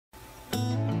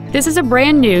This is a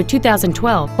brand new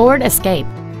 2012 Ford Escape.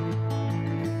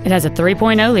 It has a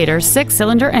 3.0-liter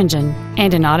 6-cylinder engine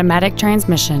and an automatic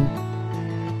transmission.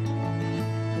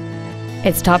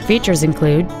 Its top features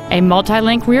include a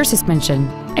multi-link rear suspension,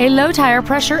 a low tire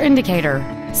pressure indicator,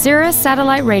 Sirius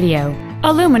satellite radio,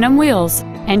 aluminum wheels,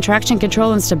 and traction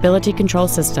control and stability control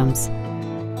systems.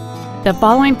 The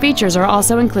following features are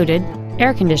also included: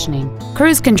 air conditioning,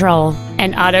 cruise control,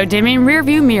 an auto-dimming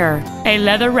rear-view mirror, a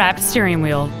leather-wrapped steering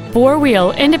wheel,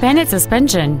 4-wheel independent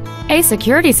suspension, a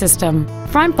security system,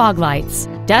 front fog lights,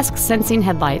 dusk-sensing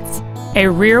headlights, a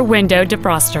rear window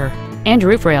defroster, and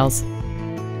roof rails.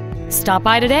 Stop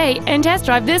by today and test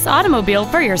drive this automobile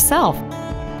for yourself.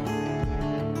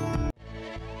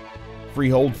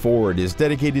 Freehold Ford is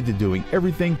dedicated to doing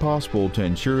everything possible to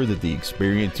ensure that the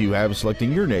experience you have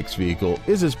selecting your next vehicle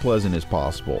is as pleasant as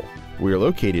possible. We are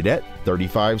located at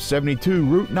 3572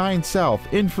 Route 9 South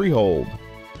in Freehold.